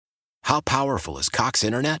How powerful is Cox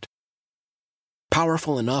Internet?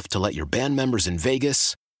 Powerful enough to let your band members in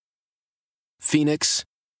Vegas, Phoenix,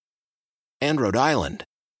 and Rhode Island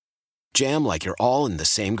jam like you're all in the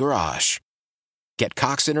same garage. Get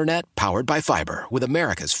Cox Internet powered by fiber with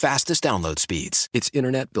America's fastest download speeds. It's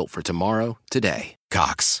internet built for tomorrow, today.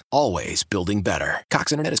 Cox, always building better.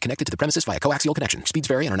 Cox Internet is connected to the premises via coaxial connection. Speeds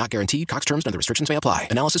vary and are not guaranteed. Cox terms and other restrictions may apply.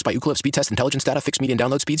 Analysis by Ookla Speed Test Intelligence Data. Fixed median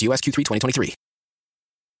download speeds. US Q3 2023.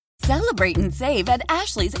 Celebrate and save at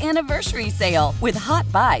Ashley's Anniversary Sale. With Hot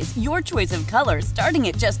Buys, your choice of colors starting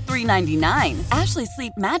at just $3.99. Ashley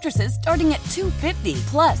Sleep mattresses starting at $2.50.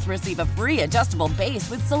 Plus, receive a free adjustable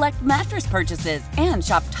base with select mattress purchases. And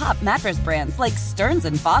shop top mattress brands like Stearns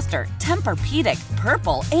 & Foster, Tempur-Pedic,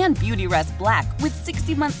 Purple, and Beautyrest Black with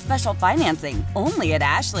 60-month special financing. Only at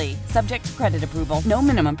Ashley. Subject to credit approval. No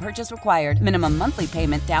minimum purchase required. Minimum monthly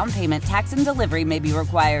payment, down payment, tax, and delivery may be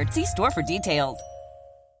required. See store for details.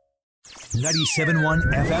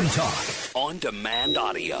 97.1 FM Talk. On demand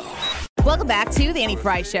audio. Welcome back to the Annie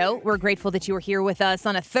Fry Show. We're grateful that you are here with us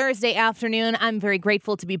on a Thursday afternoon. I'm very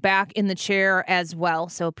grateful to be back in the chair as well,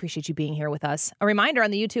 so appreciate you being here with us. A reminder on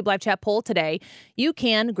the YouTube live chat poll today, you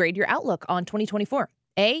can grade your outlook on 2024.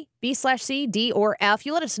 A, B/C, D, or F.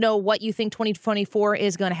 You let us know what you think 2024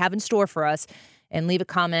 is going to have in store for us, and leave a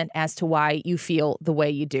comment as to why you feel the way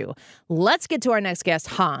you do. Let's get to our next guest,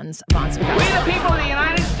 Hans Von Spakovsky. We the people of the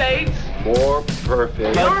United States. More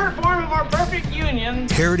perfect. Your form of our perfect union.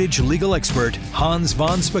 Heritage legal expert, Hans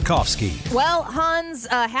Von Spakovsky. Well, Hans,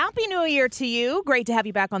 Happy New Year to you. Great to have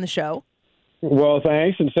you back on the show. Well,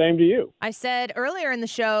 thanks, and same to you. I said earlier in the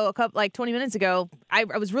show, 20 minutes ago, I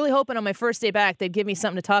was really hoping on my first day back they'd give me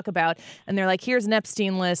something to talk about. And they're like, here's an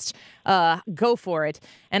Epstein list. Go for it.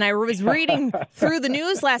 And I was reading through the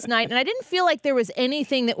news last night, and I didn't feel like there was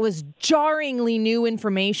anything that was jarringly new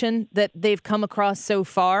information that they've come across so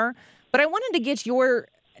far. But I wanted to get your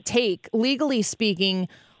take, legally speaking,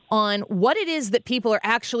 on what it is that people are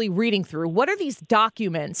actually reading through. What are these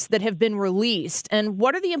documents that have been released, and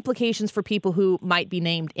what are the implications for people who might be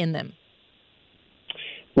named in them?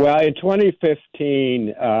 Well, in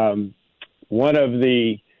 2015, one of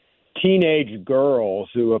the teenage girls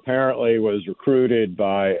who apparently was recruited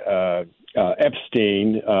by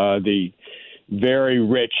Epstein, the very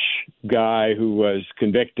rich guy who was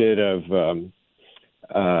convicted of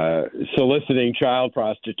soliciting child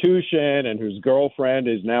prostitution and whose girlfriend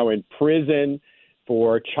is now in prison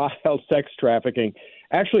for child sex trafficking,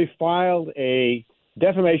 actually filed a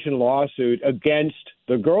defamation lawsuit against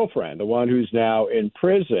the girlfriend, the one who's now in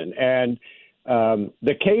prison. And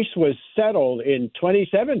the case was settled in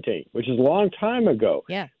 2017, which is a long time ago.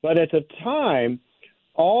 Yeah. But at the time,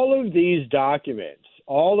 all of these documents,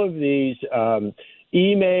 all of these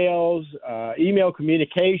emails, email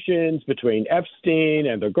communications between Epstein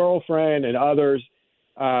and the girlfriend and others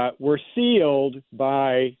were sealed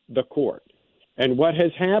by the court. And what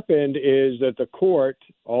has happened is that the court,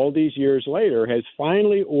 all these years later, has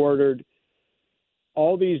finally ordered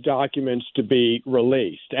all these documents to be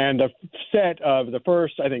released. And the set of the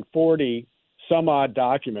first, I think, 40 some odd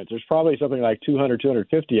documents, there's probably something like 200,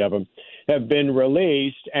 250 of them, have been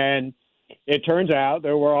released. And it turns out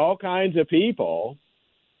there were all kinds of people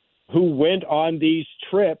who went on these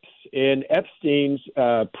trips in Epstein's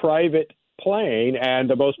private plane, and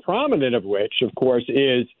the most prominent of which, of course,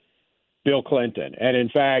 is Bill Clinton. And in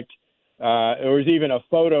fact, there was even a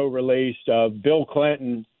photo released of Bill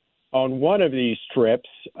Clinton on one of these trips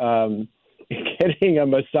getting a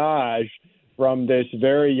massage from this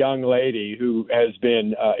very young lady who has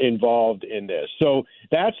been involved in this. So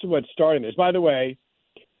that's what's starting this. By the way,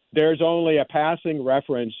 there's only a passing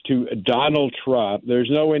reference to Donald Trump. There's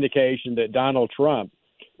no indication that Donald Trump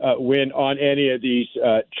went on any of these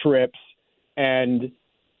trips. And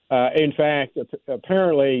in fact,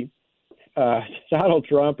 apparently, Donald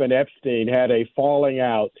Trump and Epstein had a falling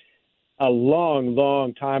out a long,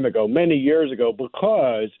 long time ago, many years ago,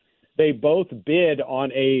 because they both bid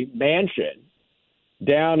on a mansion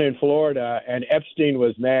down in Florida, and Epstein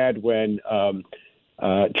was mad when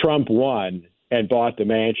Trump won and bought the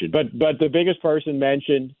mansion. But the biggest person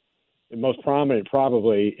mentioned, the most prominent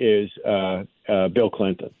probably, is Bill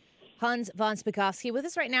Clinton. Hans Von Spakovsky with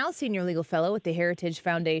us right now, senior legal fellow at the Heritage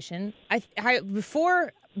Foundation.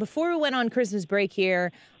 Before we went on Christmas break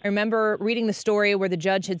here, I remember reading the story where the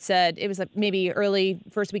judge had said, it was like maybe early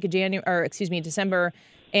first week of December,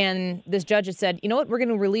 and this judge had said, you know what, we're going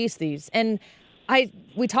to release these. And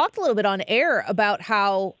we talked a little bit on air about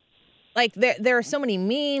how, like, there are so many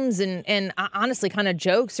memes and honestly kind of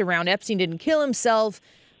jokes around Epstein didn't kill himself.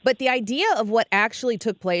 But the idea of what actually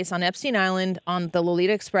took place on Epstein Island on the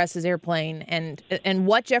Lolita Express's airplane and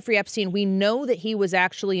what Jeffrey Epstein, we know that he was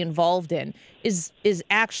actually involved in, is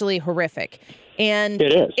actually horrific. And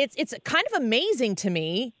it's kind of amazing to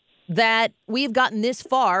me that we've gotten this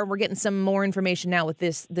far. We're getting some more information now with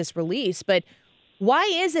this release. But why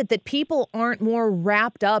is it that people aren't more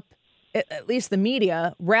wrapped up, at least the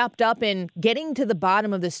media, wrapped up in getting to the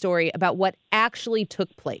bottom of the story about what actually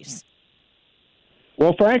took place?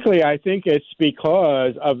 Well, frankly, I think it's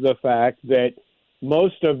because of the fact that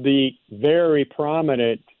most of the very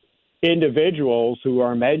prominent individuals who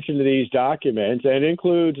are mentioned in these documents, and it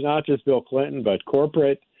includes not just Bill Clinton, but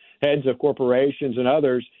corporate heads of corporations and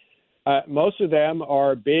others, most of them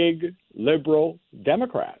are big liberal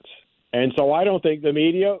Democrats. And so I don't think the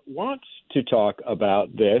media wants to talk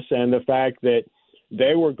about this and the fact that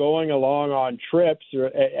they were going along on trips.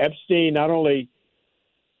 Epstein not only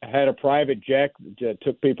had a private jet that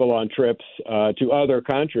took people on trips to other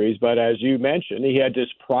countries, but as you mentioned, he had this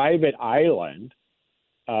private island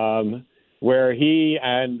where he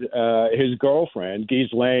and his girlfriend,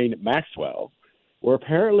 Ghislaine Maxwell, were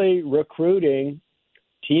apparently recruiting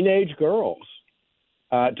teenage girls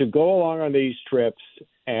to go along on these trips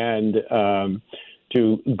and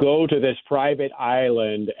to go to this private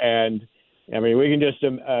island. And I mean, we can just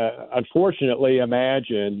unfortunately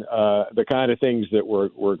imagine the kind of things that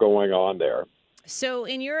were going on there. So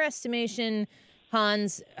in your estimation,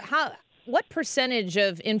 Hans, what percentage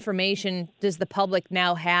of information does the public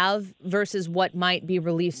now have versus what might be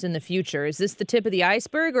released in the future? Is this the tip of the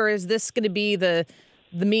iceberg, or is this going to be the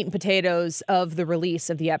meat and potatoes of the release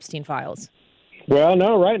of the Epstein files? Well,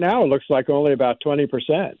 no, right now it looks like only about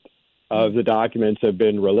 20% of the documents have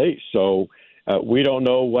been released. So we don't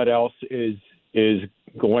know what else is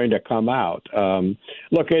going to come out.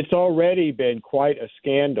 Look, it's already been quite a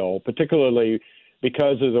scandal, particularly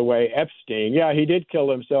because of the way Epstein, he did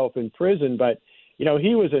kill himself in prison, but,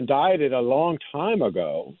 he was indicted a long time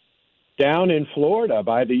ago down in Florida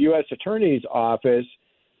by the U.S. Attorney's Office,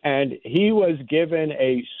 and he was given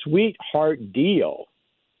a sweetheart deal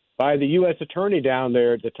by the U.S. Attorney down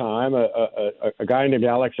there at the time, a guy named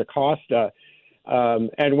Alex Acosta.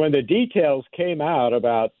 And when the details came out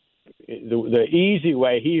about the easy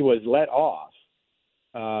way he was let off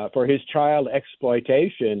for his child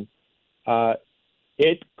exploitation,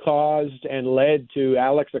 it caused and led to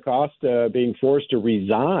Alex Acosta being forced to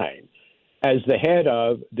resign as the head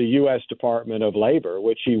of the U.S. Department of Labor,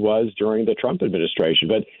 which he was during the Trump administration.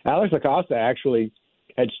 But Alex Acosta actually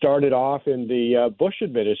had started off in the Bush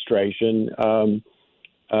administration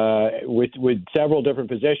with several different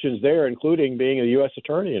positions there, including being a U.S.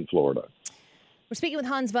 attorney in Florida. We're speaking with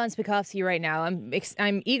Hans Von Spakovsky right now.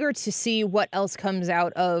 I'm eager to see what else comes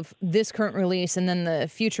out of this current release and then the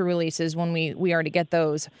future releases when we are to get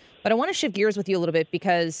those. But I want to shift gears with you a little bit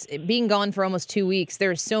because being gone for almost 2 weeks,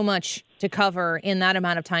 there's so much to cover in that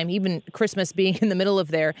amount of time, even Christmas being in the middle of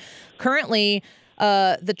there. Currently,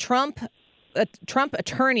 the Trump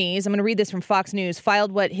attorneys, I'm going to read this from Fox News,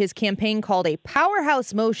 filed what his campaign called a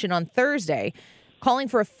powerhouse motion on Thursday, calling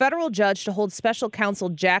for a federal judge to hold special counsel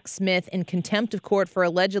Jack Smith in contempt of court for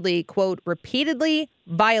allegedly, quote, repeatedly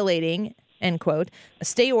violating, end quote, a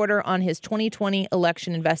stay order on his 2020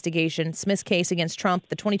 election investigation. Smith's case against Trump,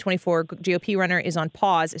 the 2024 GOP runner, is on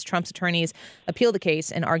pause as Trump's attorneys appeal the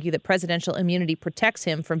case and argue that presidential immunity protects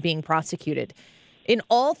him from being prosecuted. In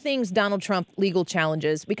all things Donald Trump legal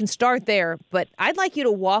challenges, we can start there, but I'd like you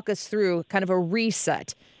to walk us through kind of a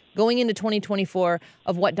reset going into 2024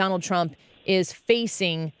 of what Donald Trump is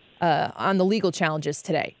facing on the legal challenges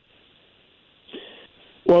today.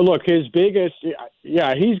 Well, look, his biggest,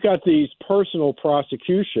 he's got these personal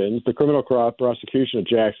prosecutions, the criminal prosecution of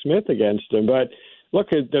Jack Smith against him. But look,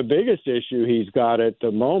 the biggest issue he's got at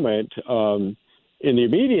the moment, in the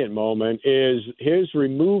immediate moment, is his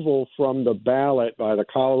removal from the ballot by the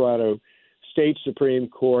Colorado State Supreme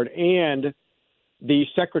Court and the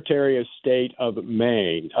Secretary of State of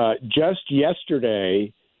Maine. Just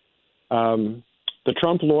yesterday, the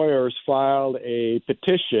Trump lawyers filed a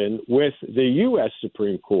petition with the U.S.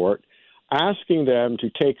 Supreme Court asking them to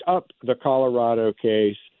take up the Colorado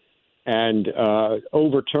case and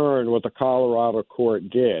overturn what the Colorado court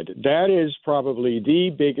did. That is probably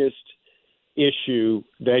the biggest issue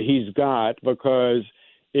that he's got, because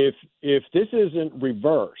if this isn't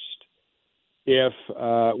reversed, if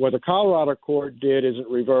what the Colorado court did isn't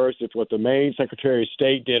reversed, if what the Maine Secretary of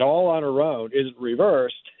State did all on her own isn't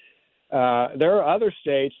reversed, there are other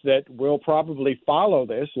states that will probably follow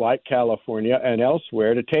this, like California and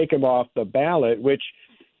elsewhere, to take him off the ballot, which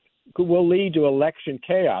will lead to election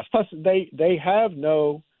chaos. Plus, they have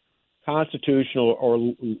no constitutional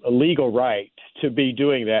or legal right to be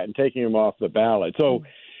doing that and taking them off the ballot. So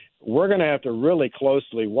we're going to have to really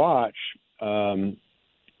closely watch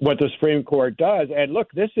what the Supreme Court does. And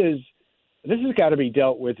look, this has got to be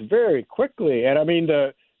dealt with very quickly. And I mean,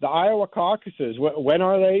 the Iowa caucuses, when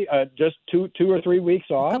are they? Just two or 3 weeks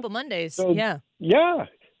off? A couple Mondays, Yeah.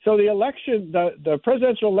 So the election, the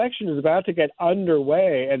presidential election is about to get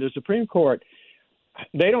underway, and the Supreme Court,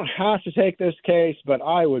 they don't have to take this case, but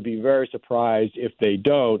I would be very surprised if they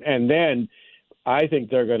don't. And then I think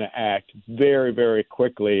they're going to act very, very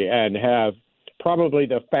quickly and have probably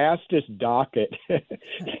the fastest docket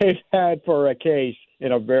they've had for a case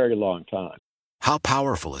in a very long time. How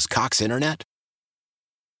powerful is Cox Internet?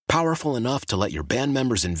 Powerful enough to let your band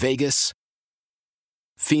members in Vegas,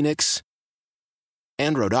 Phoenix,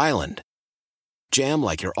 and Rhode Island jam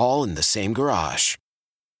like you're all in the same garage.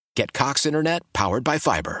 Get Cox Internet powered by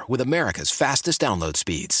fiber with America's fastest download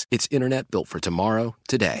speeds. It's internet built for tomorrow,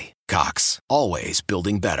 today. Cox, always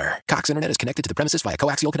building better. Cox Internet is connected to the premises via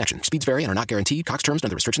coaxial connection. Speeds vary and are not guaranteed. Cox terms and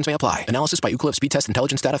other restrictions may apply. Analysis by Ookla of Speed Test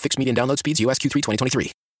Intelligence Data. Fixed median download speeds. US Q3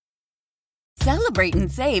 2023. Celebrate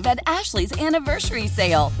and save at Ashley's Anniversary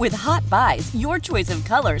Sale. With Hot Buys, your choice of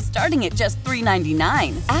colors starting at just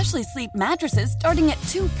 $3.99. Ashley Sleep mattresses starting at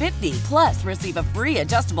 $2.50. Plus, receive a free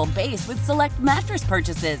adjustable base with select mattress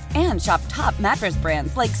purchases. And shop top mattress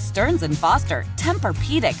brands like Stearns & Foster,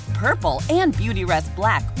 Tempur-Pedic, Purple, and Beautyrest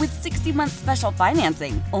Black with 60-month special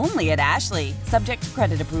financing. Only at Ashley. Subject to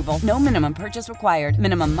credit approval. No minimum purchase required.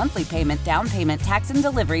 Minimum monthly payment, down payment, tax, and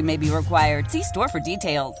delivery may be required. See store for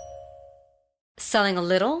details. Selling a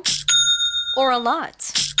little or a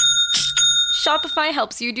lot? Shopify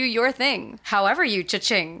helps you do your thing, however you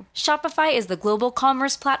cha-ching. Shopify is the global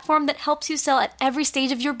commerce platform that helps you sell at every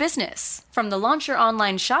stage of your business. From the launch your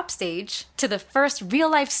online shop stage, to the first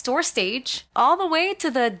real-life store stage, all the way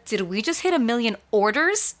to the did we just hit 1 million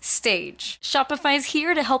orders stage. Shopify's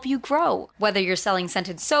here to help you grow. Whether you're selling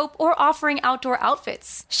scented soap or offering outdoor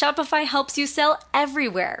outfits, Shopify helps you sell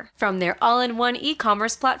everywhere. From their all-in-one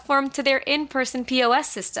e-commerce platform to their in-person POS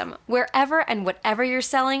system, wherever and whatever you're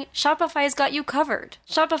selling, Shopify's got you covered.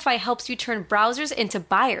 Shopify helps you turn browsers into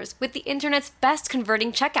buyers with the internet's best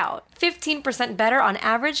converting checkout. 15% better on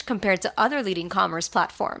average compared to other leading commerce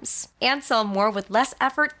platforms. And sell more with less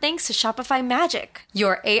effort thanks to Shopify Magic,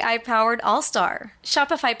 your AI-powered all-star.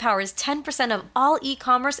 Shopify powers 10% of all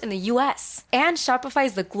e-commerce in the U.S. And Shopify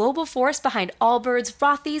is the global force behind Allbirds,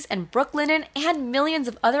 Rothy's, and Brooklinen, and millions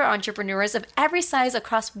of other entrepreneurs of every size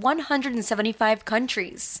across 175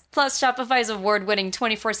 countries. Plus, Shopify's award-winning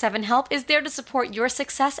 24/7 help is there to support your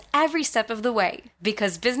success every step of the way.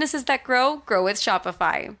 Because businesses that grow, grow with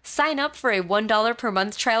Shopify. Sign up for a $1 per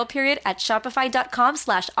month trial period at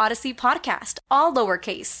shopify.com/Odyssey Podcast, all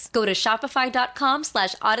lowercase. Go to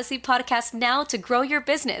shopify.com/Odyssey Podcast now to grow your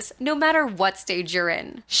business, no matter what stage you're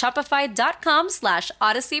in.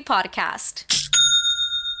 Shopify.com/Odyssey Podcast.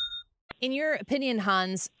 In your opinion,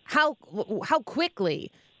 Hans, how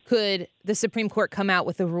quickly could the Supreme Court come out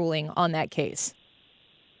with a ruling on that case?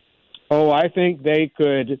 Oh, I think they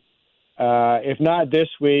could, if not this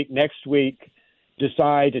week, next week,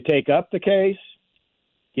 decide to take up the case,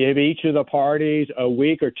 give each of the parties a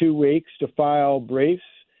week or 2 weeks to file briefs,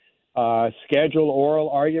 schedule oral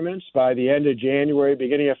arguments by the end of January,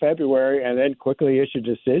 beginning of February, and then quickly issue a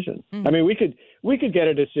decision. I mean, we could get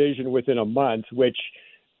a decision within a month, which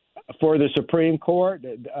for the Supreme Court,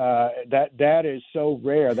 that is so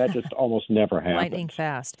rare that just almost never happens. Lightning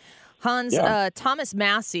fast. Hans, Thomas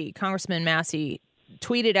Massie, Congressman Massie,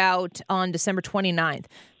 tweeted out on December 29th,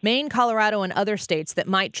 Maine, Colorado, and other states that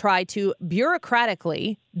might try to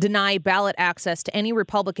bureaucratically deny ballot access to any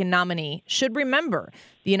Republican nominee should remember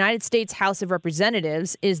the United States House of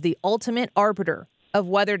Representatives is the ultimate arbiter of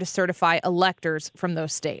whether to certify electors from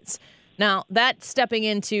those states. Now, that's stepping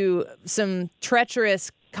into some treacherous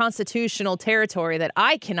constitutional territory that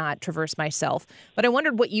I cannot traverse myself, but I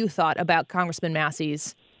wondered what you thought about Congressman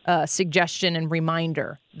Massie's suggestion and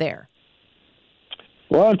reminder there.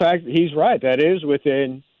 Well, in fact, he's right. That is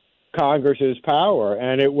within Congress's power.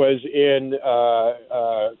 And it was in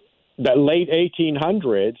the late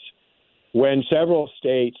 1800s when several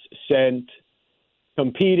states sent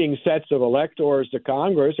competing sets of electors to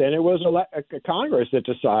Congress, and it was Congress that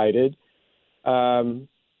decided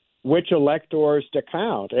which electors to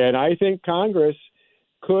count. And I think Congress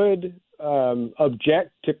could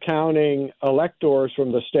object to counting electors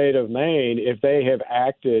from the state of Maine if they have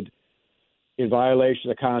acted in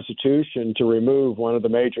violation of the Constitution to remove one of the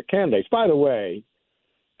major candidates. By the way,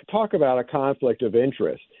 talk about a conflict of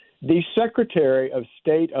interest. The Secretary of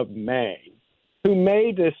State of Maine, who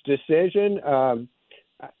made this decision,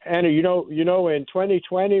 Anna, you know, in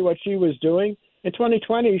 2020, what she was doing? In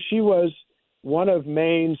 2020, she was one of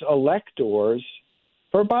Maine's electors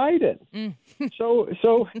for Biden. So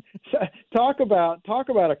talk about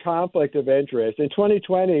a conflict of interest. In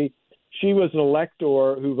 2020, she was an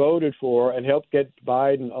elector who voted for and helped get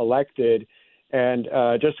Biden elected. And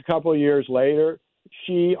just a couple of years later,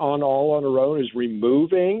 she, all on her own, is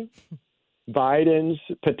removing Biden's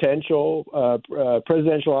potential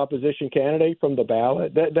presidential opposition candidate from the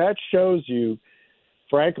ballot. That shows you,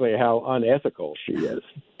 frankly, how unethical she is.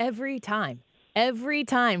 Every time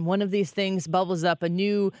one of these things bubbles up, a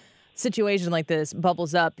new situation like this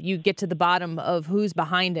bubbles up, you get to the bottom of who's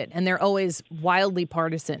behind it, and they're always wildly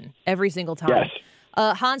partisan every single time. Yes.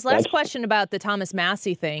 Hans, last question about the Thomas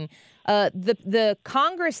Massie thing. The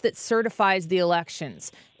Congress that certifies the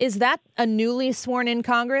elections, is that a newly sworn in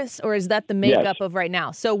Congress, or is that the makeup of right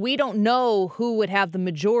now? So we don't know who would have the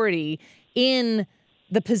majority in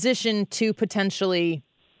the position to potentially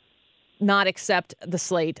not accept the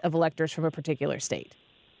slate of electors from a particular state.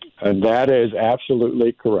 And that is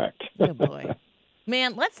absolutely correct. Oh boy.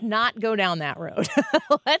 Man, let's not go down that road.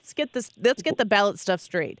 Let's get the ballot stuff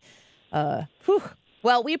straight.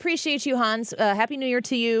 Well, we appreciate you, Hans. Happy New Year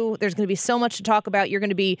to you. There's going to be so much to talk about. You're going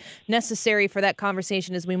to be necessary for that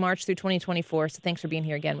conversation as we march through 2024. So thanks for being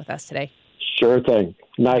here again with us today. Sure thing.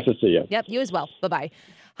 Nice to see you. Yep, you as well. Bye-bye.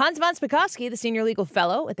 Hans Von Spakovsky, the Senior Legal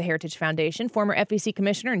Fellow at the Heritage Foundation, former FEC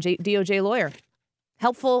Commissioner and DOJ lawyer.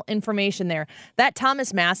 Helpful information there. That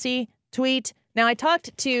Thomas Massie tweet. Now, I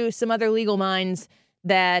talked to some other legal minds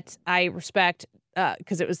that I respect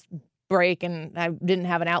because it was break and I didn't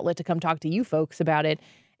have an outlet to come talk to you folks about it.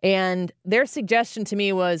 And their suggestion to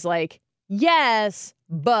me was like, yes,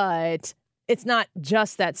 but it's not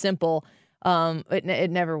just that simple.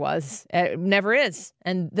 It never was. It never is.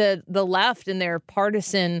 And the left in their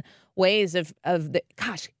partisan ways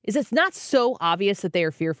it's not so obvious that they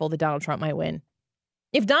are fearful that Donald Trump might win.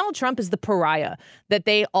 If Donald Trump is the pariah that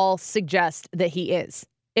they all suggest that he is,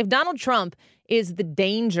 if Donald Trump is the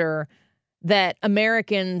danger that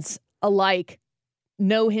Americans alike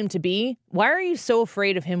know him to be, why are you so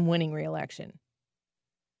afraid of him winning re-election?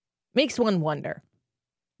 Makes one wonder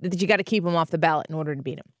that you got to keep him off the ballot in order to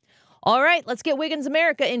beat him. All right, let's get Wiggins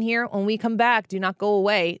America in here. When we come back, do not go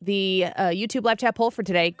away. The YouTube live chat poll for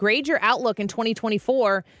today, grade your outlook in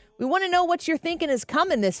 2024. We want to know what you're thinking is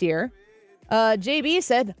coming this year. JB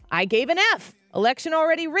said, I gave an F. Election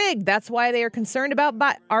already rigged. That's why they are concerned about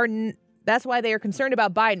Biden.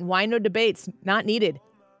 Why no debates? Not needed.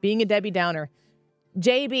 Being a Debbie Downer.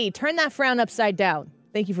 JB, turn that frown upside down.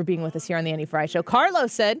 Thank you for being with us here on the Annie Fry Show.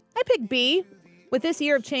 Carlos said, I picked B. With this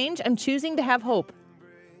year of change, I'm choosing to have hope.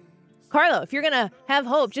 Carlo, if you're going to have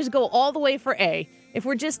hope, just go all the way for A. If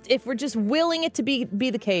we're just willing it to be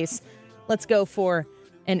the case, let's go for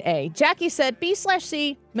an A. Jackie said,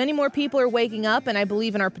 B/C. Many more people are waking up, and I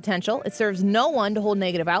believe in our potential. It serves no one to hold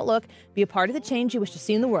negative outlook. Be a part of the change you wish to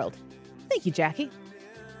see in the world. Thank you, Jackie.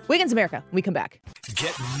 Wiggins America. We come back.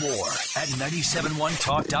 Get more at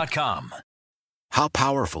 971talk.com. How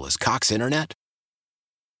powerful is Cox Internet?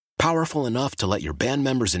 Powerful enough to let your band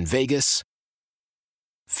members in Vegas,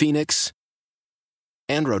 Phoenix,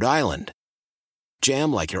 and Rhode Island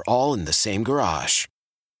jam like you're all in the same garage.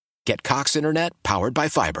 Get Cox Internet powered by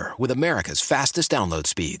fiber with America's fastest download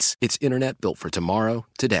speeds. It's internet built for tomorrow,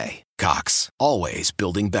 today. Cox, always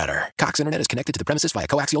building better. Cox Internet is connected to the premises via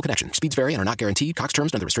coaxial connection. Speeds vary and are not guaranteed. Cox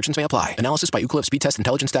terms and other restrictions may apply. Analysis by Ookla of Speed Test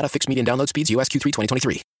Intelligence Data. Fixed median download speeds. US Q3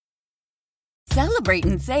 2023. Celebrate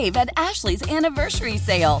and save at Ashley's Anniversary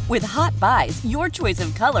Sale. With Hot Buys, your choice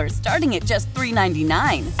of colors starting at just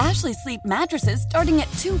 $3.99. Ashley Sleep mattresses starting at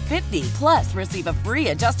 $2.50. Plus, receive a free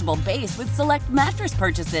adjustable base with select mattress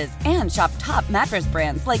purchases. And shop top mattress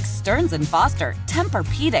brands like Stearns & Foster,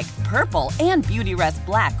 Tempur-Pedic, Purple, and Beautyrest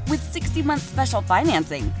Black with 60-month special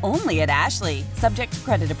financing. Only at Ashley. Subject to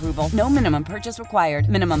credit approval. No minimum purchase required.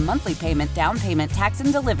 Minimum monthly payment, down payment, tax,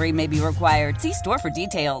 and delivery may be required. See store for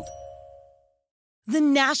details. The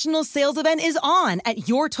national sales event is on at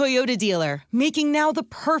your Toyota dealer, making now the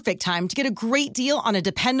perfect time to get a great deal on a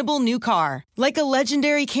dependable new car. Like a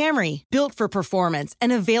legendary Camry, built for performance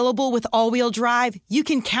and available with all-wheel drive, you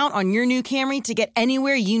can count on your new Camry to get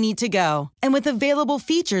anywhere you need to go. And with available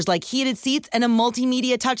features like heated seats and a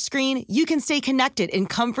multimedia touchscreen, you can stay connected in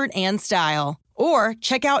comfort and style. Or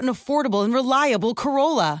check out an affordable and reliable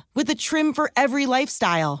Corolla with a trim for every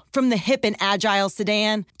lifestyle. From the hip and agile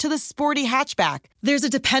sedan to the sporty hatchback, there's a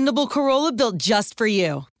dependable Corolla built just for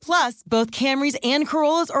you. Plus, both Camrys and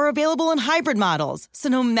Corollas are available in hybrid models, so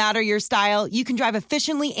no matter your style, you can drive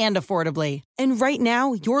efficiently and affordably. And right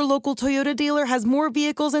now, your local Toyota dealer has more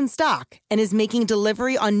vehicles in stock and is making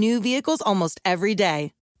delivery on new vehicles almost every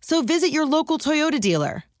day. So visit your local Toyota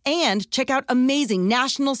dealer and check out amazing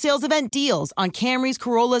national sales event deals on Camrys,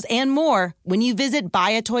 Corollas, and more when you visit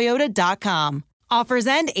buyatoyota.com. Offers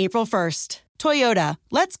end April 1st. Toyota,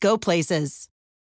 let's go places.